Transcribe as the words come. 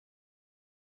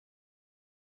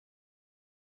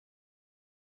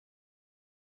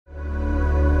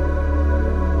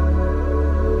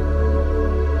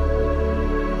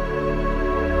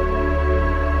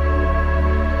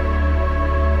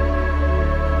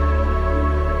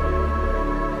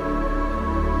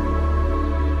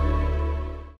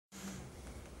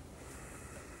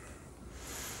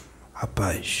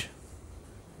paz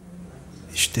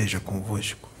esteja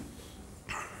convosco.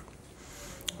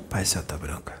 Pai Seta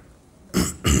Branca,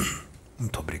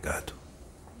 muito obrigado.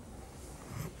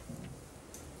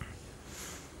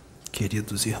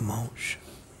 Queridos irmãos,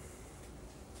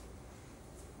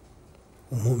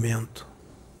 o momento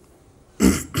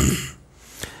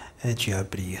é de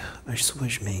abrir as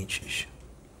suas mentes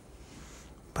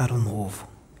para o novo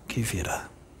que virá.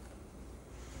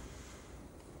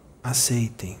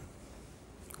 Aceitem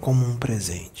como um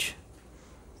presente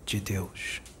de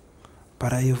Deus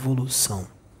para a evolução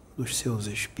dos seus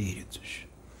espíritos,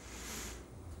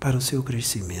 para o seu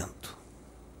crescimento,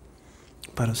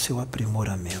 para o seu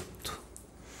aprimoramento,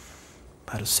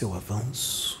 para o seu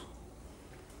avanço,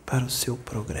 para o seu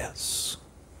progresso.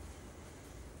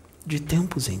 De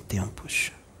tempos em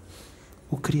tempos,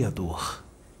 o Criador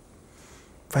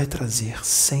vai trazer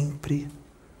sempre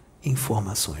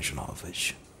informações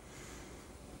novas.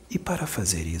 E para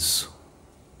fazer isso,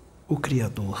 o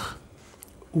Criador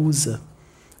usa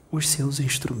os seus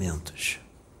instrumentos,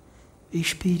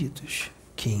 espíritos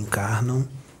que encarnam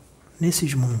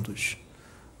nesses mundos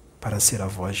para ser a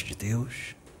voz de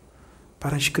Deus,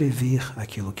 para escrever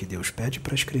aquilo que Deus pede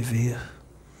para escrever,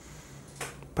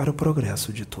 para o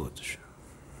progresso de todos.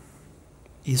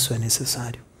 Isso é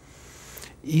necessário.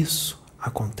 Isso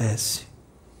acontece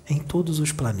em todos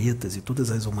os planetas e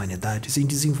todas as humanidades em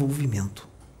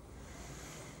desenvolvimento.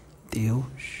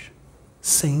 Deus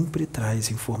sempre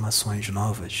traz informações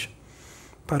novas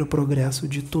para o progresso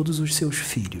de todos os seus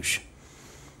filhos.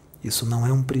 Isso não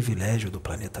é um privilégio do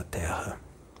planeta Terra.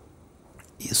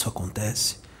 Isso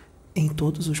acontece em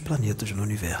todos os planetas no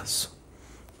universo.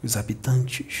 Os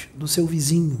habitantes do seu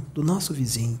vizinho, do nosso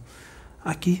vizinho,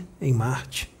 aqui em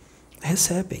Marte,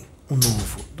 recebem o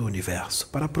novo do universo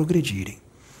para progredirem,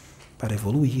 para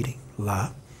evoluírem.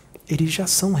 Lá, eles já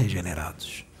são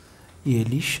regenerados. E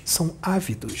eles são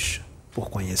ávidos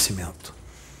por conhecimento,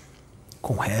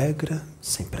 com regra,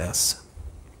 sem pressa,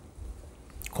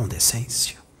 com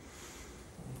decência,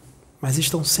 mas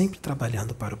estão sempre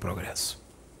trabalhando para o progresso.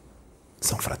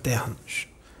 São fraternos,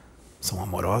 são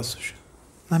amorosos,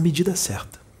 na medida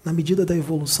certa, na medida da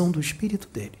evolução do espírito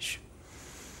deles.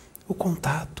 O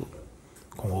contato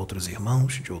com outros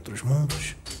irmãos de outros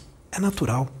mundos é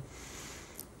natural,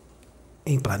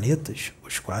 em planetas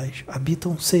os quais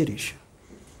habitam seres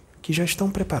que já estão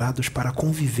preparados para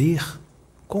conviver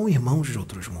com irmãos de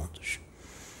outros mundos.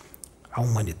 A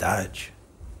humanidade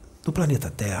do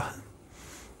planeta Terra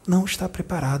não está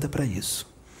preparada para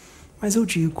isso. Mas eu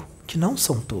digo que não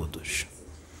são todos,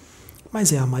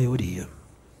 mas é a maioria.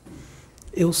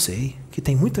 Eu sei que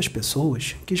tem muitas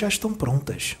pessoas que já estão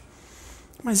prontas,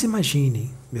 mas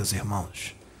imaginem, meus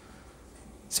irmãos,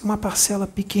 se uma parcela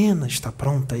pequena está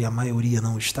pronta e a maioria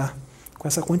não está, com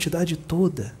essa quantidade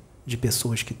toda de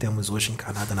pessoas que temos hoje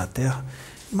encarnada na Terra,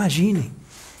 imaginem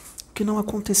o que não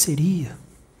aconteceria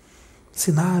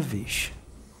se naves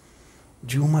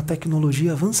de uma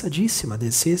tecnologia avançadíssima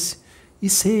descesse e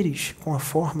seres com a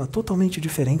forma totalmente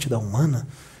diferente da humana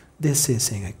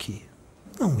descessem aqui.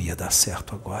 Não ia dar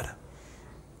certo agora.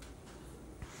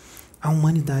 A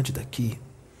humanidade daqui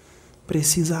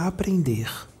precisa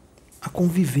aprender a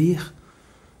conviver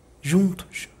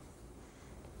juntos,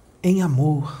 em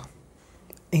amor,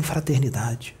 em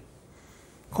fraternidade,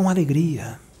 com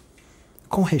alegria,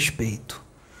 com respeito.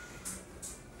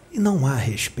 E não há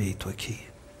respeito aqui.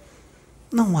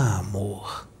 Não há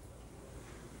amor.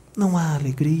 Não há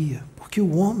alegria, porque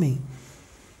o homem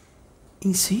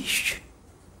insiste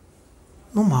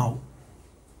no mal.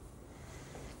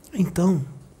 Então,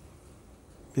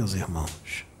 meus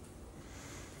irmãos,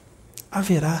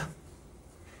 haverá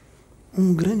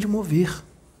um grande mover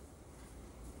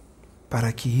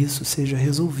para que isso seja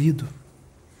resolvido.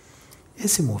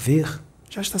 Esse mover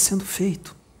já está sendo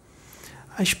feito.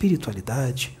 A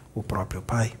espiritualidade, o próprio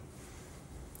Pai,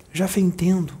 já vem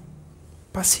tendo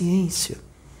paciência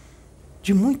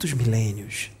de muitos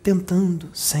milênios, tentando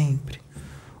sempre.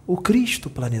 O Cristo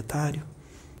planetário,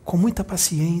 com muita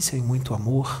paciência e muito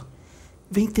amor,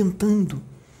 vem tentando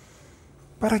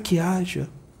para que haja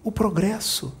o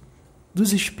progresso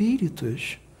dos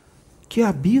espíritos que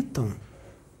habitam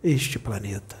este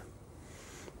planeta.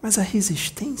 Mas a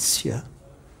resistência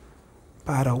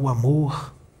para o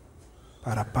amor,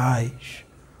 para a paz,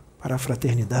 para a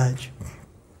fraternidade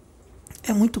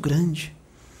é muito grande.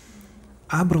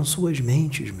 Abram suas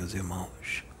mentes, meus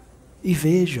irmãos, e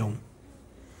vejam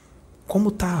como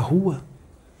está a rua,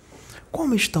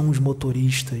 como estão os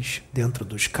motoristas dentro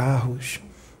dos carros,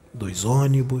 dos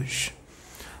ônibus,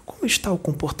 como está o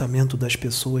comportamento das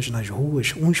pessoas nas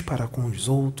ruas, uns para com os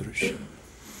outros,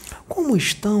 como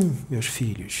estão, meus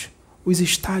filhos, os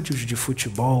estádios de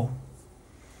futebol?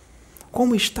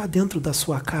 Como está dentro da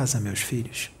sua casa, meus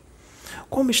filhos?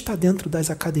 Como está dentro das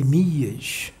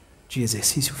academias de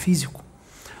exercício físico?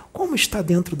 Como está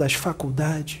dentro das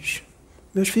faculdades?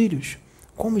 Meus filhos,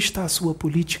 como está a sua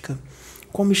política?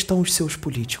 Como estão os seus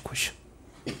políticos?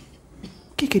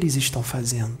 O que eles estão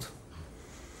fazendo?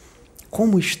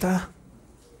 Como está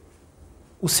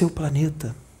o seu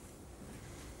planeta?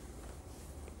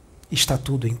 Está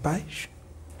tudo em paz?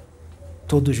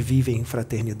 Todos vivem em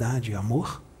fraternidade e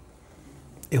amor?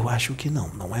 Eu acho que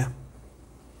não, não é?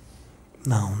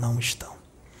 Não, não estão.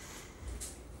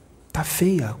 Tá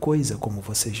feia a coisa, como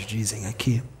vocês dizem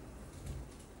aqui.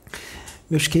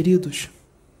 Meus queridos,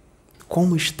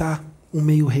 como está o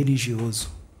meio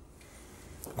religioso?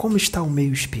 Como está o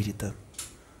meio espírita?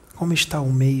 Como está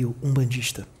o meio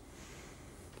umbandista?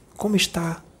 Como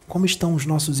estão os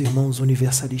nossos irmãos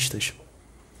universalistas?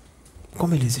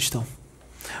 Como eles estão?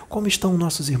 Como estão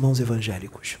nossos irmãos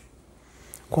evangélicos?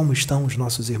 Como estão os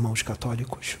nossos irmãos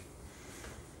católicos?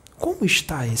 Como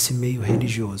está esse meio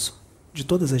religioso de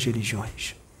todas as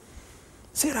religiões?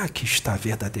 Será que está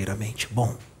verdadeiramente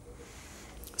bom?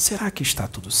 Será que está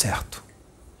tudo certo?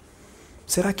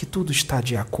 Será que tudo está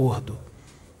de acordo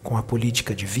com a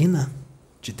política divina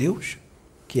de Deus,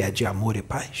 que é de amor e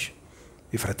paz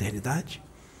e fraternidade?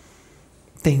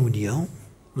 Tem união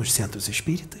nos centros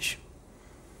espíritas?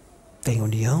 Tem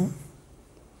união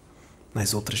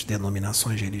nas outras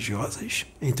denominações religiosas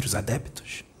entre os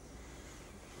adeptos?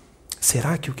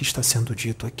 Será que o que está sendo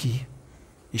dito aqui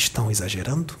estão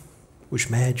exagerando? Os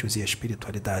médiuns e a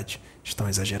espiritualidade estão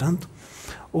exagerando?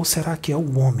 Ou será que é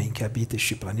o homem que habita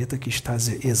este planeta que está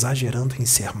exagerando em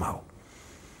ser mal?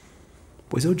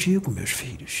 Pois eu digo, meus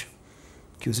filhos,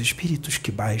 que os espíritos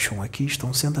que baixam aqui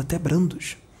estão sendo até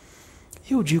brandos.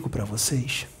 E eu digo para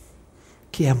vocês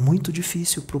que é muito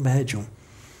difícil para o médium,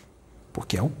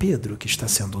 porque é o Pedro que está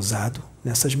sendo usado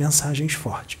nessas mensagens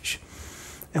fortes.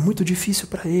 É muito difícil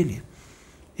para ele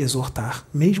exortar,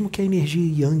 mesmo que a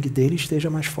energia yang dele esteja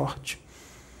mais forte.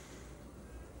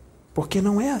 Porque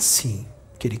não é assim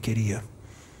que ele queria.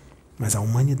 Mas a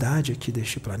humanidade aqui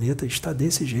deste planeta está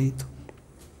desse jeito.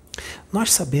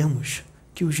 Nós sabemos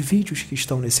que os vídeos que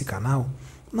estão nesse canal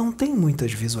não têm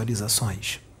muitas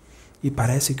visualizações. E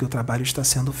parece que o trabalho está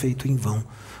sendo feito em vão,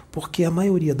 porque a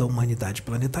maioria da humanidade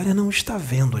planetária não está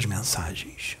vendo as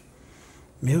mensagens.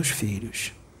 Meus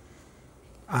filhos,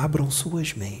 abram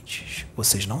suas mentes.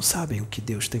 Vocês não sabem o que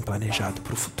Deus tem planejado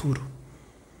para o futuro.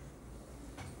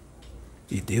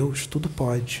 E Deus tudo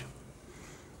pode.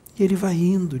 E Ele vai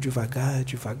indo devagar,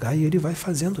 devagar, e Ele vai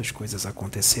fazendo as coisas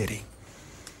acontecerem.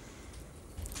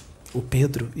 O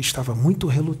Pedro estava muito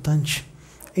relutante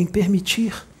em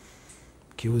permitir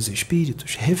que os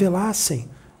espíritos revelassem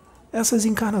essas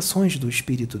encarnações do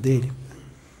espírito dele,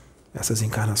 essas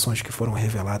encarnações que foram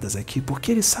reveladas aqui,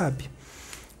 porque ele sabe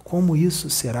como isso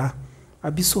será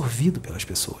absorvido pelas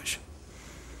pessoas.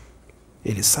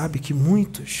 Ele sabe que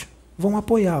muitos vão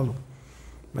apoiá-lo,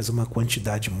 mas uma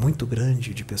quantidade muito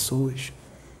grande de pessoas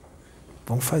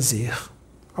vão fazer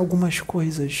algumas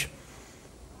coisas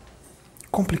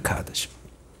complicadas.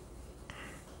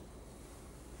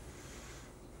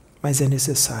 Mas é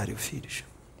necessário, filhos.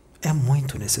 É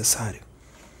muito necessário.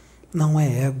 Não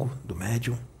é ego do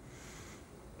médium.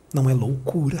 Não é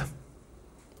loucura.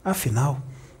 Afinal,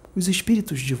 os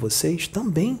espíritos de vocês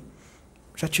também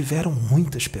já tiveram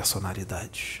muitas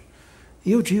personalidades.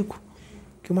 E eu digo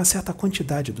que uma certa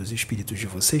quantidade dos espíritos de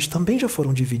vocês também já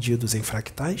foram divididos em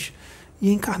fractais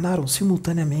e encarnaram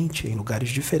simultaneamente em lugares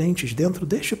diferentes dentro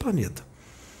deste planeta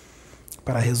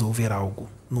para resolver algo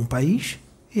num país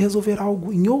e resolver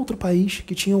algo em outro país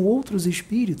que tinham outros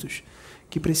espíritos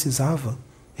que precisavam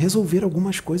resolver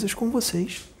algumas coisas com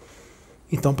vocês.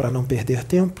 Então, para não perder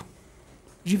tempo,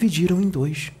 dividiram em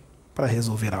dois, para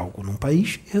resolver algo num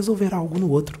país e resolver algo no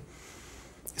outro.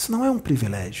 Isso não é um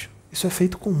privilégio, isso é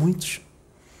feito com muitos.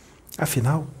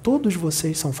 Afinal, todos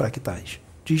vocês são fractais,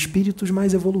 de espíritos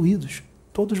mais evoluídos,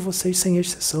 todos vocês sem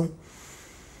exceção.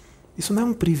 Isso não é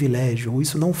um privilégio, ou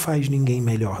isso não faz ninguém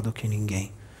melhor do que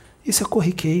ninguém. Isso é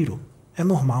corriqueiro, é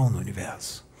normal no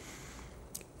universo.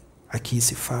 Aqui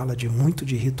se fala muito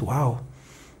de ritual,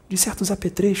 de certos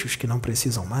apetrechos que não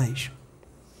precisam mais.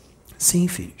 Sim,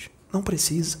 filhos, não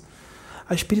precisa.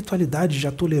 A espiritualidade já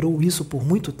tolerou isso por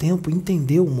muito tempo,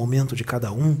 entendeu o momento de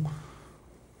cada um,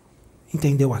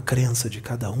 entendeu a crença de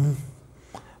cada um.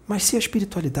 Mas se a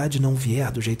espiritualidade não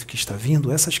vier do jeito que está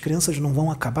vindo, essas crenças não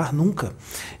vão acabar nunca.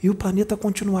 E o planeta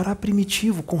continuará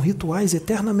primitivo, com rituais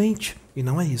eternamente. E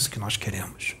não é isso que nós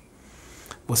queremos.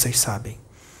 Vocês sabem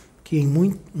que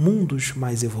em mundos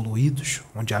mais evoluídos,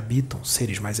 onde habitam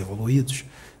seres mais evoluídos,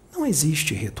 Não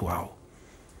existe ritual.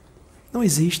 Não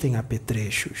existem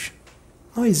apetrechos.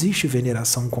 Não existe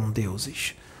veneração com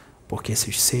deuses, porque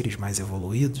esses seres mais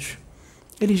evoluídos,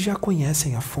 eles já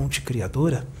conhecem a fonte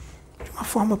criadora de uma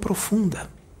forma profunda.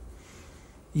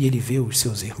 E ele vê os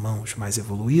seus irmãos mais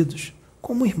evoluídos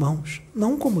como irmãos,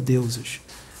 não como deuses.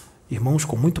 Irmãos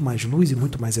com muito mais luz e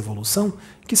muito mais evolução,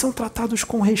 que são tratados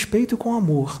com respeito e com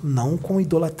amor, não com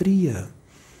idolatria,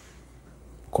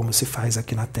 como se faz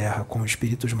aqui na Terra com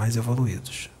espíritos mais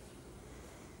evoluídos.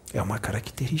 É uma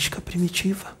característica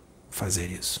primitiva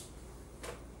fazer isso.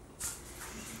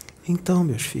 Então,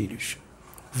 meus filhos,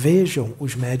 vejam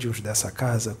os médiuns dessa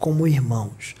casa como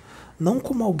irmãos, não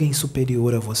como alguém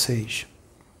superior a vocês.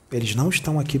 Eles não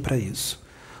estão aqui para isso.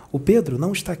 O Pedro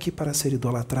não está aqui para ser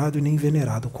idolatrado e nem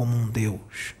venerado como um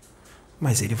Deus.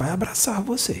 Mas ele vai abraçar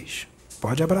vocês.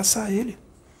 Pode abraçar ele.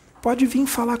 Pode vir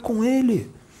falar com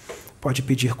ele. Pode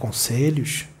pedir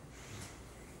conselhos.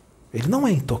 Ele não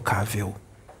é intocável.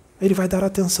 Ele vai dar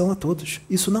atenção a todos.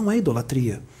 Isso não é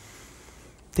idolatria.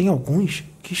 Tem alguns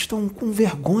que estão com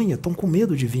vergonha, estão com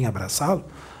medo de vir abraçá-lo,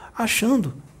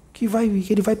 achando que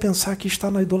ele vai pensar que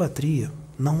está na idolatria.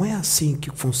 Não é assim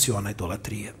que funciona a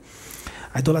idolatria.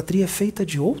 A idolatria é feita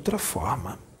de outra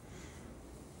forma,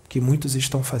 que muitos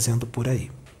estão fazendo por aí.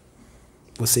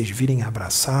 Vocês virem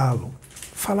abraçá-lo,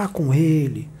 falar com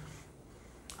ele,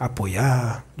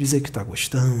 apoiar, dizer que está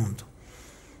gostando,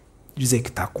 dizer que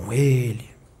está com ele,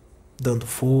 dando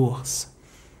força,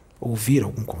 ouvir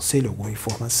algum conselho, alguma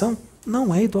informação,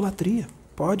 não é idolatria.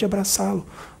 Pode abraçá-lo,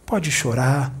 pode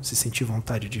chorar, se sentir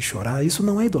vontade de chorar, isso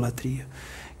não é idolatria.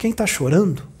 Quem está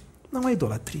chorando não é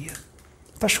idolatria.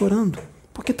 Está chorando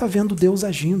porque está vendo Deus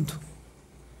agindo.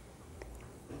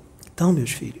 Então,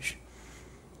 meus filhos,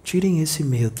 tirem esse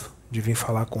medo de vir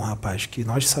falar com o rapaz, que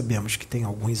nós sabemos que tem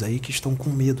alguns aí que estão com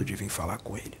medo de vir falar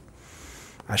com ele,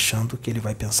 achando que ele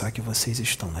vai pensar que vocês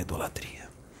estão na idolatria.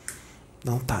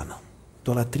 Não está, não.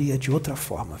 Idolatria é de outra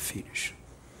forma, filhos.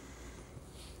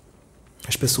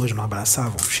 As pessoas não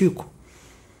abraçavam o Chico?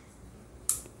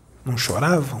 Não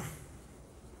choravam?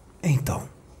 Então,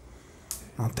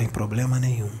 não tem problema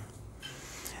nenhum.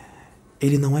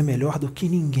 Ele não é melhor do que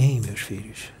ninguém, meus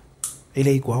filhos.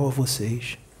 Ele é igual a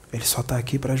vocês. Ele só está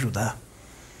aqui para ajudar.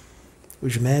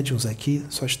 Os médiuns aqui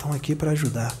só estão aqui para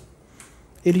ajudar.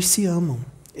 Eles se amam.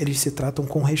 Eles se tratam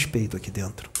com respeito aqui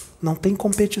dentro. Não tem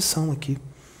competição aqui.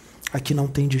 Aqui não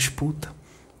tem disputa.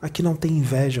 Aqui não tem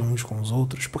inveja uns com os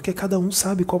outros, porque cada um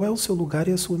sabe qual é o seu lugar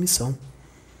e a sua missão.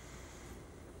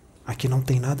 Aqui não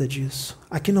tem nada disso.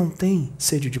 Aqui não tem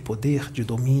sede de poder, de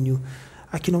domínio.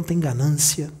 Aqui não tem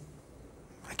ganância.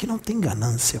 Aqui não tem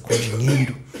ganância com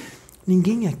dinheiro.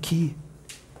 Ninguém aqui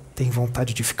tem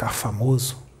vontade de ficar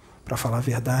famoso. Para falar a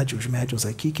verdade, os médiuns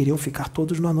aqui queriam ficar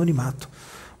todos no anonimato.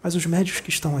 Mas os médiuns que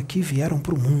estão aqui vieram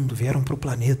para o mundo, vieram para o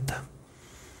planeta.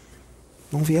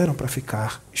 Não vieram para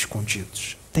ficar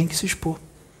escondidos. Tem que se expor.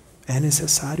 É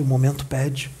necessário, o momento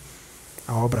pede.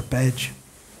 A obra pede.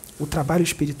 O trabalho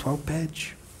espiritual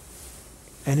pede.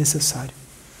 É necessário.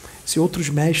 Se outros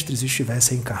mestres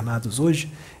estivessem encarnados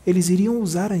hoje, eles iriam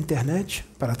usar a internet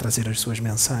para trazer as suas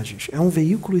mensagens. É um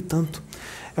veículo e tanto.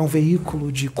 É um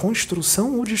veículo de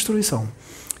construção ou destruição.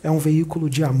 É um veículo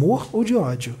de amor ou de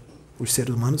ódio. Os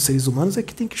seres humanos é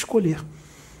que têm que escolher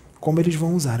como eles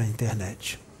vão usar a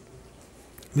internet.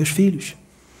 Meus filhos,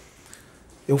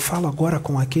 eu falo agora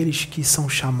com aqueles que são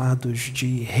chamados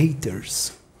de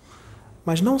haters.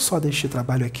 Mas não só deste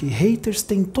trabalho aqui. Haters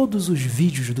tem todos os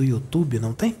vídeos do YouTube,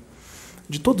 não tem?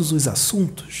 De todos os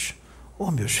assuntos. Oh,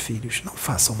 meus filhos, não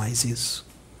façam mais isso.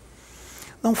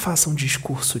 Não façam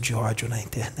discurso de ódio na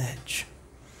internet.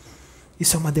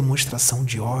 Isso é uma demonstração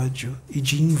de ódio e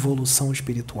de involução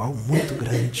espiritual muito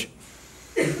grande.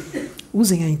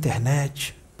 Usem a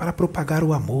internet para propagar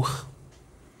o amor.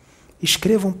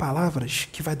 Escrevam palavras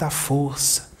que vai dar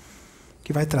força,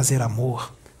 que vai trazer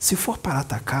amor. Se for para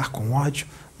atacar com ódio,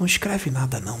 não escreve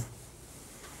nada não.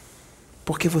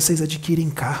 Porque vocês adquirem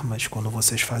karmas quando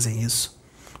vocês fazem isso.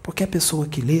 Porque a pessoa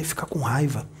que lê fica com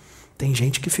raiva. Tem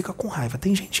gente que fica com raiva,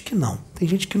 tem gente que não. Tem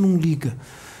gente que não liga,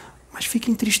 mas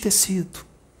fica entristecido.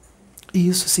 E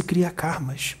isso se cria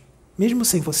karmas. Mesmo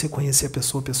sem você conhecer a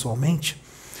pessoa pessoalmente,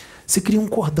 se cria um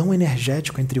cordão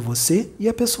energético entre você e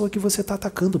a pessoa que você está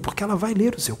atacando, porque ela vai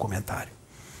ler o seu comentário.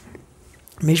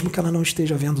 Mesmo que ela não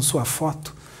esteja vendo sua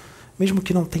foto, mesmo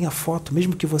que não tenha foto,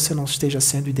 mesmo que você não esteja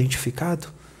sendo identificado,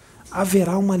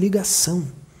 haverá uma ligação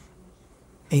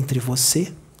entre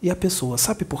você e a pessoa.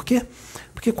 Sabe por quê?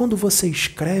 Porque quando você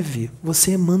escreve,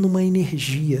 você emana uma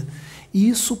energia. E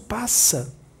isso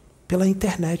passa pela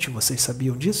internet. Vocês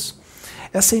sabiam disso?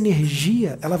 Essa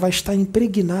energia, ela vai estar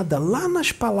impregnada lá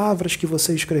nas palavras que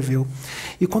você escreveu.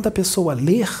 E quando a pessoa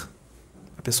ler,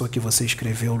 a pessoa que você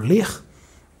escreveu ler,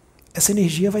 essa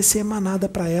energia vai ser emanada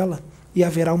para ela e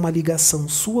haverá uma ligação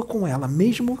sua com ela,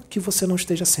 mesmo que você não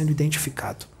esteja sendo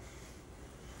identificado.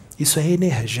 Isso é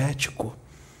energético,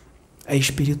 é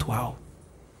espiritual.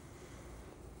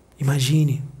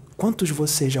 Imagine quantos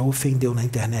você já ofendeu na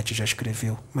internet e já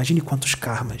escreveu. Imagine quantos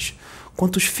karmas,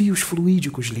 quantos fios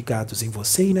fluídicos ligados em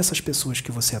você e nessas pessoas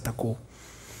que você atacou.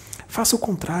 Faça o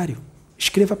contrário.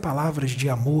 Escreva palavras de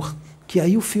amor, que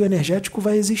aí o fio energético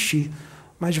vai existir,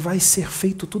 mas vai ser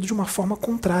feito tudo de uma forma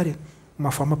contrária,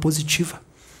 uma forma positiva.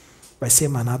 Vai ser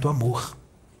emanado amor.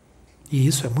 E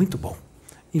isso é muito bom.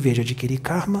 Em vez de adquirir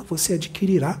karma, você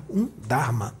adquirirá um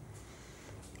dharma.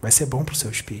 Vai ser bom para o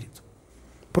seu espírito.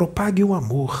 Propague o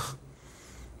amor.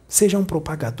 Seja um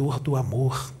propagador do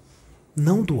amor,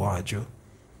 não do ódio.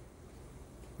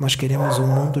 Nós queremos um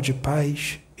mundo de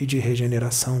paz e de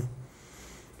regeneração.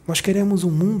 Nós queremos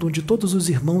um mundo onde todos os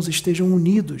irmãos estejam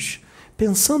unidos,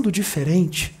 pensando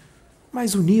diferente,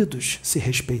 mas unidos, se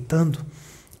respeitando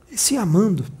e se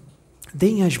amando.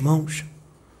 Deem as mãos.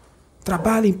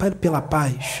 Trabalhem pela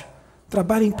paz.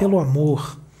 Trabalhem pelo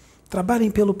amor.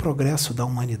 Trabalhem pelo progresso da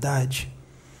humanidade.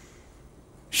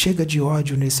 Chega de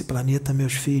ódio nesse planeta,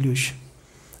 meus filhos.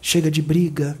 Chega de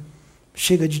briga.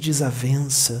 Chega de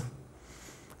desavença.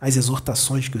 As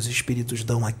exortações que os espíritos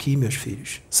dão aqui, meus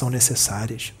filhos, são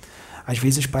necessárias. Às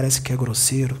vezes parece que é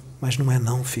grosseiro, mas não é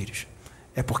não, filhos.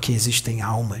 É porque existem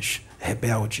almas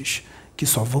rebeldes que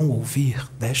só vão ouvir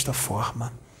desta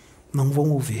forma. Não vão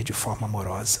ouvir de forma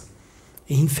amorosa.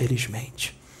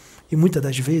 Infelizmente. E muitas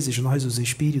das vezes nós, os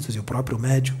espíritos e o próprio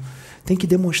médium, tem que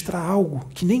demonstrar algo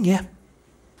que nem é,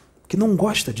 que não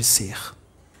gosta de ser,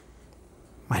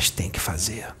 mas tem que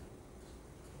fazer.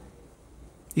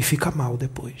 E fica mal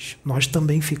depois. Nós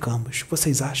também ficamos.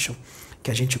 Vocês acham que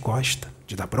a gente gosta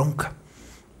de dar bronca,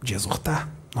 de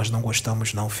exortar? Nós não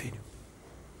gostamos não, filho.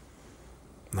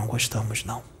 Não gostamos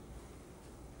não.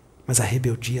 Mas a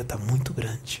rebeldia está muito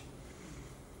grande.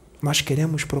 Nós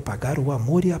queremos propagar o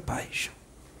amor e a paz.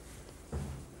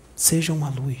 Sejam a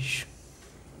luz.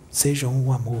 Sejam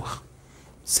o amor.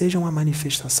 Sejam a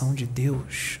manifestação de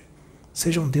Deus.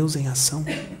 Sejam Deus em ação.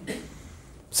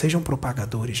 Sejam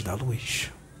propagadores da luz.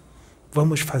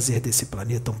 Vamos fazer desse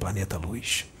planeta um planeta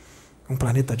luz. Um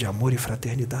planeta de amor e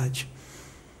fraternidade.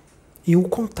 E um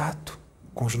contato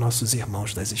com os nossos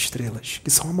irmãos das estrelas, que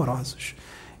são amorosos.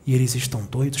 E eles estão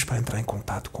doidos para entrar em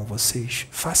contato com vocês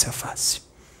face a face.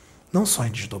 Não só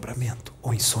em desdobramento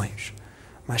ou em sonhos,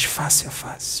 mas face a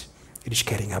face. Eles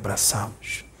querem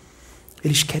abraçá-los.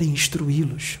 Eles querem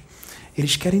instruí-los.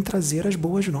 Eles querem trazer as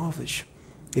boas novas.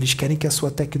 Eles querem que a sua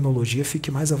tecnologia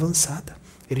fique mais avançada.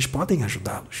 Eles podem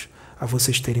ajudá-los a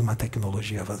vocês terem uma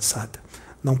tecnologia avançada.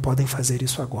 Não podem fazer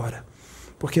isso agora,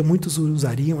 porque muitos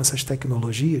usariam essas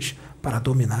tecnologias para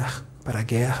dominar, para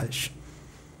guerras.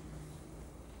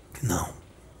 Não.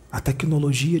 A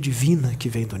tecnologia divina que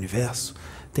vem do universo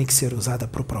tem que ser usada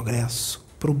para o progresso,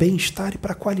 para o bem-estar e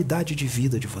para a qualidade de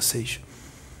vida de vocês,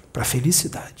 para a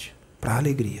felicidade, para a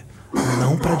alegria,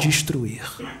 não para destruir.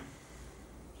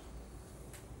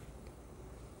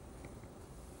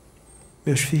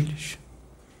 Meus filhos,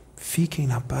 fiquem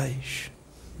na paz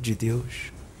de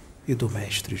Deus e do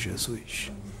Mestre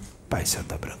Jesus. Pai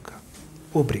Seta Branca,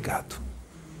 obrigado.